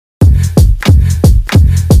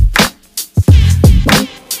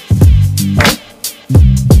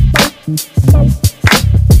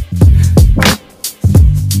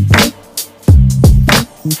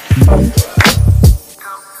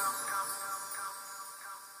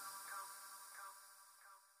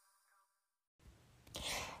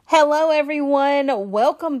Hello, everyone.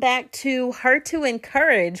 Welcome back to Her to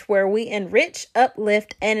Encourage, where we enrich,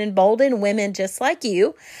 uplift, and embolden women just like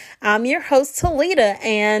you. I'm your host, Talita.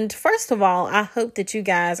 And first of all, I hope that you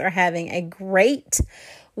guys are having a great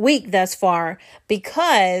week thus far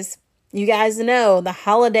because you guys know the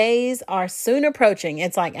holidays are soon approaching.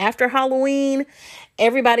 It's like after Halloween,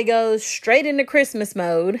 everybody goes straight into Christmas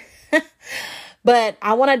mode. But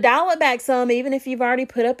I want to dial it back some, even if you've already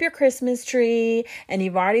put up your Christmas tree and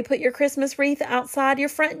you've already put your Christmas wreath outside your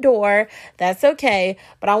front door. That's okay.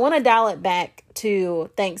 But I want to dial it back to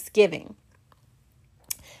Thanksgiving.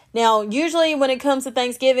 Now, usually when it comes to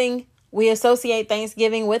Thanksgiving, we associate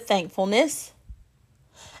Thanksgiving with thankfulness.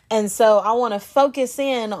 And so I want to focus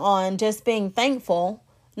in on just being thankful,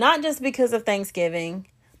 not just because of Thanksgiving,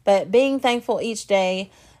 but being thankful each day,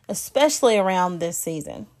 especially around this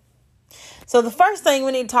season. So the first thing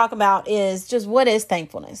we need to talk about is just what is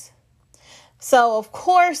thankfulness. So, of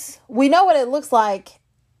course, we know what it looks like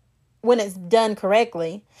when it's done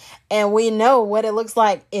correctly. And we know what it looks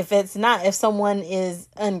like if it's not, if someone is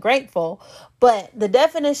ungrateful. But the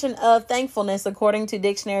definition of thankfulness, according to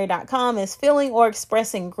dictionary.com, is feeling or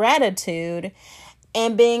expressing gratitude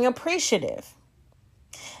and being appreciative.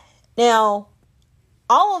 Now,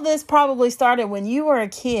 all of this probably started when you were a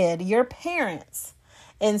kid. Your parents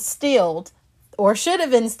instilled or should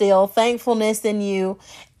have instilled thankfulness in you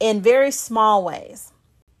in very small ways.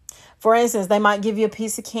 For instance, they might give you a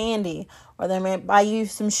piece of candy, or they might buy you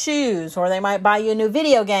some shoes, or they might buy you a new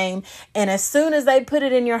video game. And as soon as they put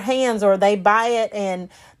it in your hands or they buy it and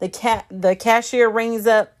the cashier rings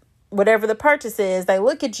up whatever the purchase is, they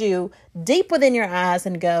look at you deep within your eyes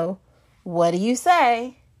and go, "What do you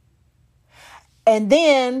say?" And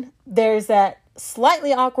then there's that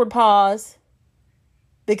slightly awkward pause.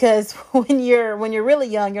 Because when you're really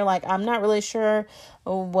young, you're like, I'm not really sure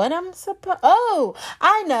what I'm supposed. Oh,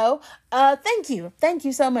 I know. Thank you. Thank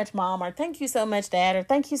you so much, Mom, or thank you so much, Dad, or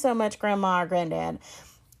thank you so much, Grandma or Granddad.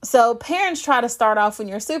 So parents try to start off when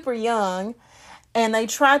you're super young, and they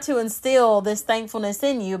try to instill this thankfulness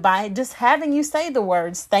in you by just having you say the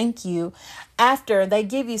words thank you after they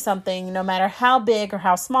give you something, no matter how big or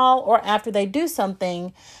how small, or after they do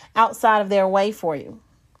something outside of their way for you.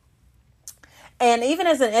 And even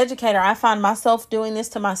as an educator, I find myself doing this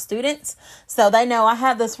to my students. So they know I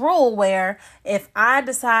have this rule where if I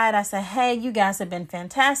decide, I say, hey, you guys have been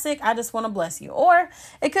fantastic, I just want to bless you. Or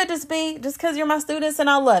it could just be just because you're my students and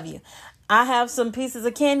I love you. I have some pieces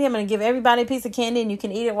of candy. I'm going to give everybody a piece of candy and you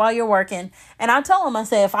can eat it while you're working. And I tell them, I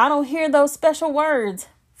say, if I don't hear those special words,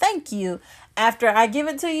 thank you, after I give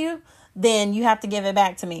it to you, then you have to give it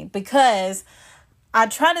back to me. Because I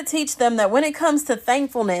try to teach them that when it comes to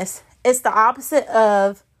thankfulness, it's the opposite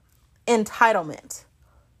of entitlement.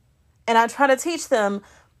 And I try to teach them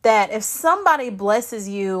that if somebody blesses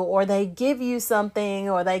you or they give you something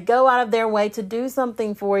or they go out of their way to do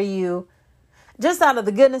something for you, just out of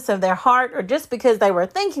the goodness of their heart or just because they were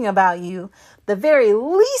thinking about you, the very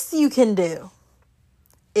least you can do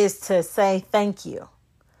is to say thank you.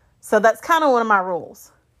 So that's kind of one of my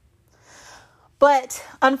rules. But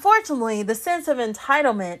unfortunately, the sense of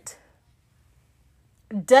entitlement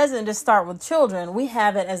doesn't just start with children. We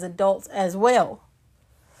have it as adults as well.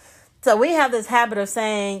 So we have this habit of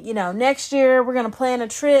saying, next year we're going to plan a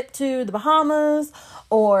trip to the Bahamas,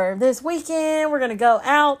 or this weekend we're going to go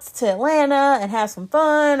out to Atlanta and have some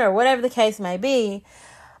fun, or whatever the case may be.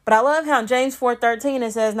 But I love how in James 4:13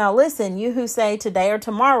 it says, now listen, you who say today or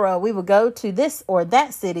tomorrow we will go to this or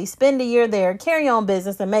that city, spend a year there, carry on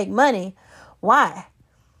business and make money. Why?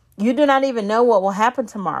 You do not even know what will happen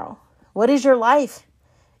tomorrow. What is your life?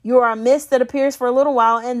 You are a mist that appears for a little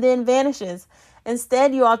while and then vanishes.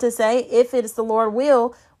 Instead, you ought to say, if it is the Lord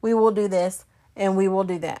will, we will do this and we will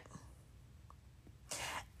do that.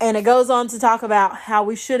 And it goes on to talk about how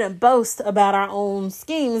we shouldn't boast about our own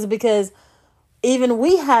schemes because even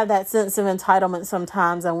we have that sense of entitlement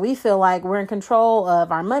sometimes, and we feel like we're in control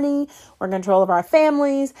of our money, we're in control of our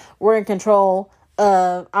families, we're in control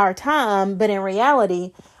of our time. But in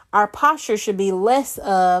reality, our posture should be less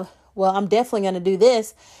of, well, I'm definitely going to do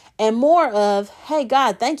this, and more of, hey,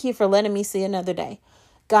 God, thank you for letting me see another day.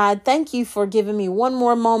 God, thank you for giving me one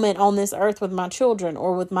more moment on this earth with my children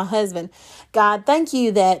or with my husband. God, thank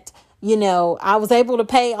you that, I was able to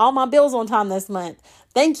pay all my bills on time this month.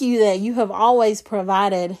 Thank you that you have always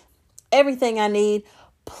provided everything I need,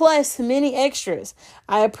 plus many extras.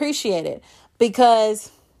 I appreciate it because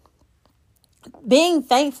being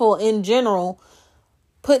thankful in general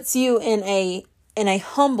puts you in a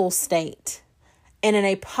humble state and in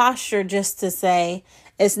a posture just to say,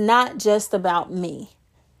 it's not just about me.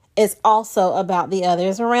 It's also about the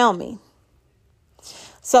others around me.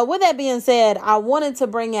 So with that being said, I wanted to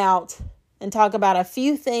bring out and talk about a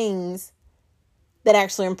few things that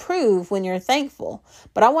actually improve when you're thankful.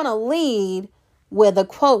 But I want to lead with a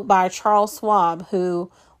quote by Charles Schwab,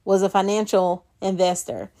 who was a financial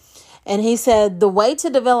investor. And he said, the way to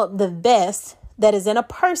develop the best that is in a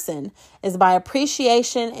person is by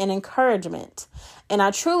appreciation and encouragement. And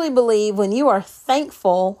I truly believe when you are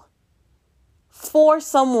thankful for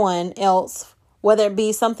someone else, whether it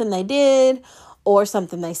be something they did or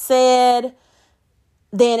something they said,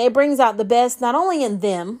 then it brings out the best not only in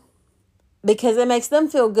them, because it makes them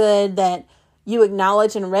feel good that you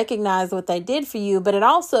acknowledge and recognize what they did for you, but it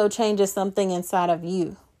also changes something inside of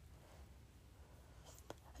you.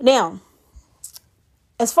 Now,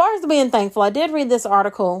 as far as being thankful, I did read this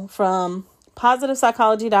article from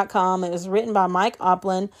PositivePsychology.com. It was written by Mike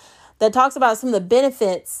Oplin that talks about some of the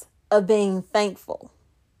benefits of being thankful.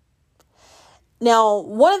 Now,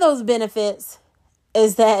 one of those benefits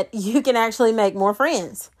is that you can actually make more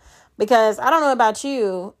friends. Because I don't know about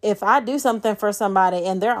you, if I do something for somebody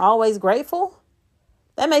and they're always grateful,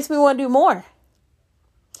 that makes me want to do more.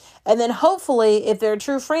 And then hopefully, if they're a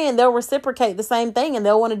true friend, they'll reciprocate the same thing and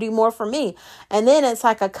they'll want to do more for me. And then it's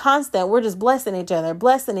like a constant. We're just blessing each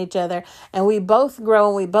other. And we both grow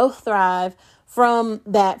and we both thrive from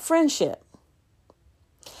that friendship.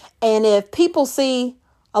 And if people see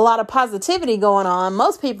a lot of positivity going on,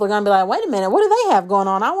 most people are going to be like, wait a minute, what do they have going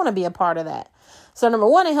on? I want to be a part of that. So number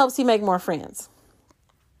one, it helps you make more friends.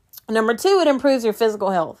 Number two, it improves your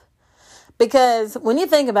physical health. Because when you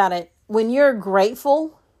think about it, when you're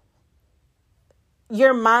grateful,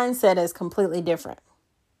 your mindset is completely different.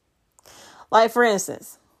 Like, for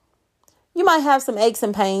instance, you might have some aches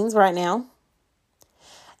and pains right now.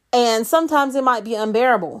 And sometimes it might be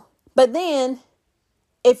unbearable. But then,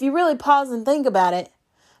 if you really pause and think about it,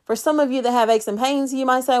 for some of you that have aches and pains, you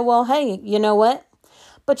might say, well, hey, you know what?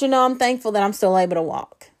 But I'm thankful that I'm still able to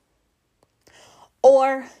walk.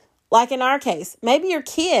 Or like in our case, maybe your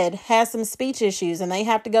kid has some speech issues and they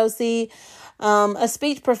have to go see a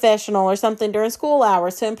speech professional or something during school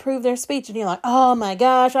hours to improve their speech. And you're like, oh my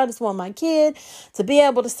gosh, I just want my kid to be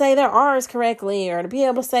able to say their R's correctly or to be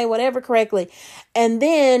able to say whatever correctly. And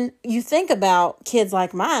then you think about kids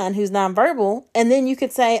like mine who's nonverbal. And then you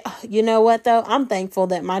could say, oh, you know what, though? I'm thankful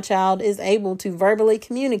that my child is able to verbally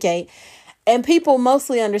communicate. And people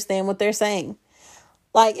mostly understand what they're saying.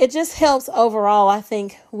 Like, it just helps overall, I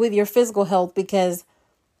think, with your physical health, because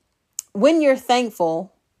when you're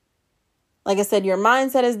thankful, like I said, your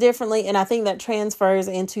mindset is differently. And I think that transfers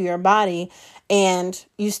into your body and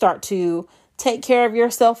you start to take care of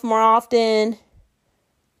yourself more often.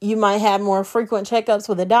 You might have more frequent checkups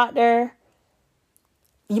with a doctor.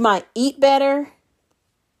 You might eat better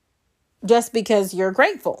just because you're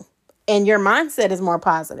grateful and your mindset is more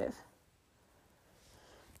positive.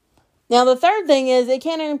 Now, the third thing is it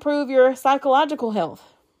can improve your psychological health.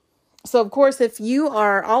 So, of course, if you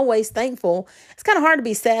are always thankful, it's kind of hard to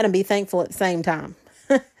be sad and be thankful at the same time.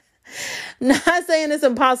 Not saying it's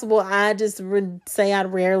impossible. I just would say I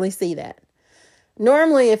rarely see that.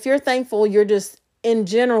 Normally, if you're thankful, you're just, in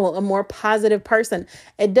general, a more positive person.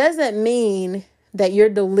 It doesn't mean that you're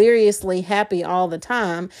deliriously happy all the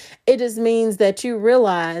time. It just means that you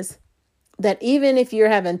realize that even if you're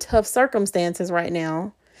having tough circumstances right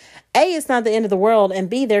now, A, it's not the end of the world, and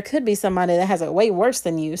B, there could be somebody that has it way worse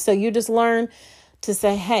than you. So you just learn to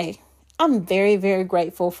say, hey, I'm very, very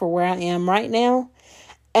grateful for where I am right now.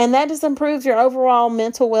 And that just improves your overall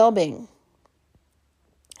mental well-being.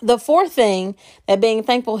 The fourth thing that being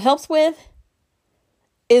thankful helps with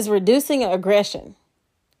is reducing aggression.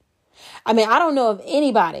 I mean, I don't know of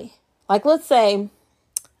anybody, like let's say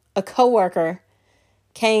a coworker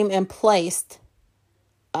came and placed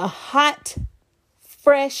a hot,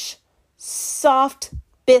 fresh, soft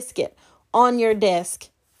biscuit on your desk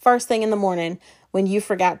first thing in the morning when you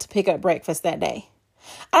forgot to pick up breakfast that day.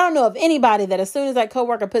 I don't know of anybody that as soon as that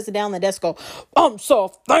coworker puts it down on the desk, go, I'm so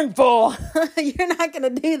thankful. You're not going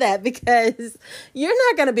to do that because you're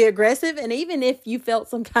not going to be aggressive. And even if you felt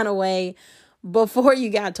some kind of way before you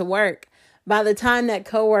got to work, by the time that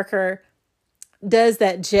coworker does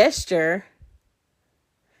that gesture,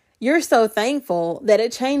 you're so thankful that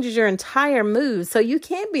it changes your entire mood. So you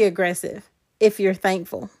can't be aggressive if you're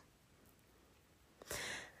thankful.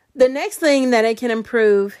 The next thing that it can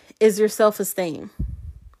improve is your self-esteem.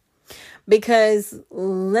 Because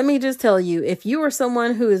let me just tell you, if you are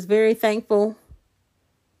someone who is very thankful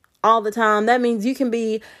all the time, that means you can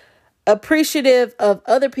be appreciative of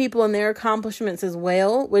other people and their accomplishments as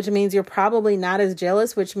well, which means you're probably not as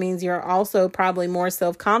jealous, which means you're also probably more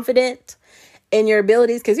self-confident in your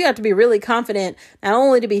abilities, because you have to be really confident not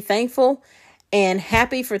only to be thankful and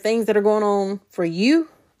happy for things that are going on for you,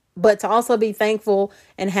 but to also be thankful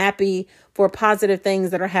and happy for positive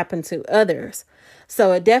things that are happening to others.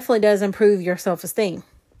 So it definitely does improve your self-esteem.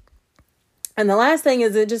 And the last thing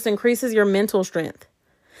is it just increases your mental strength.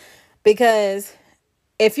 Because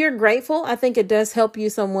if you're grateful, I think it does help you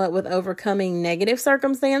somewhat with overcoming negative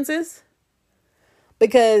circumstances.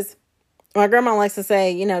 Because my grandma likes to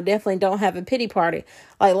say, definitely don't have a pity party.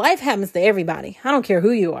 Like, life happens to everybody. I don't care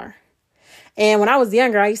who you are. And when I was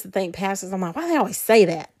younger, I used to think pastors, I'm like, why do they always say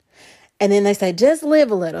that? And then they say, just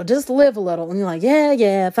live a little, just live a little. And you're like,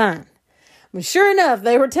 yeah, fine. But sure enough,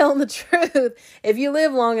 they were telling the truth. If you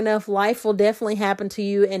live long enough, life will definitely happen to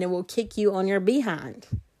you and it will kick you on your behind.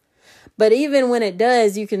 But even when it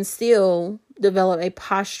does, you can still develop a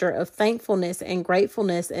posture of thankfulness and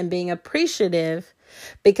gratefulness and being appreciative,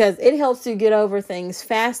 because it helps you get over things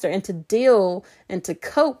faster and to deal and to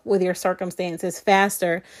cope with your circumstances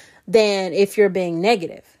faster than if you're being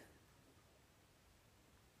negative.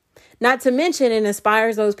 Not to mention, it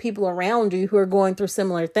inspires those people around you who are going through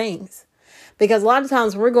similar things. Because a lot of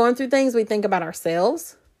times when we're going through things, we think about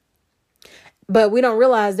ourselves, but we don't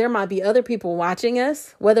realize there might be other people watching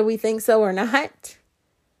us, whether we think so or not.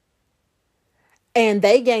 And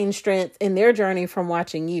they gain strength in their journey from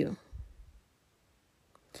watching you.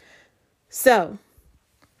 So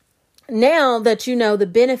now that you know the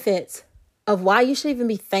benefits of why you should even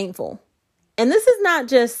be thankful. And this is not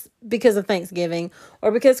just because of Thanksgiving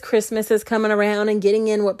or because Christmas is coming around and getting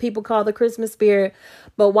in what people call the Christmas spirit,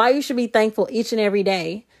 but why you should be thankful each and every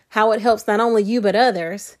day, how it helps not only you, but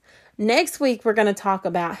others. Next week, we're going to talk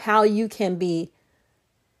about how you can be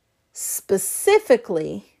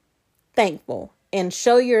specifically thankful and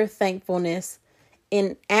show your thankfulness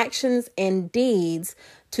in actions and deeds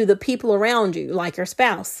to the people around you, like your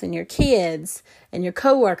spouse and your kids and your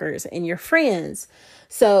coworkers and your friends.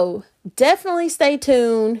 So definitely stay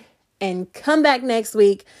tuned and come back next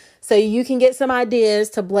week so you can get some ideas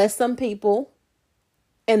to bless some people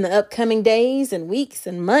in the upcoming days and weeks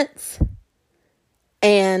and months.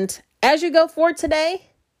 And as you go forward today,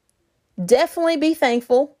 definitely be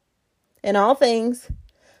thankful in all things,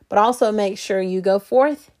 but also make sure you go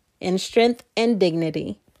forth in strength and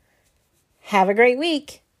dignity. Have a great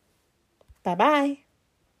week. Bye-bye.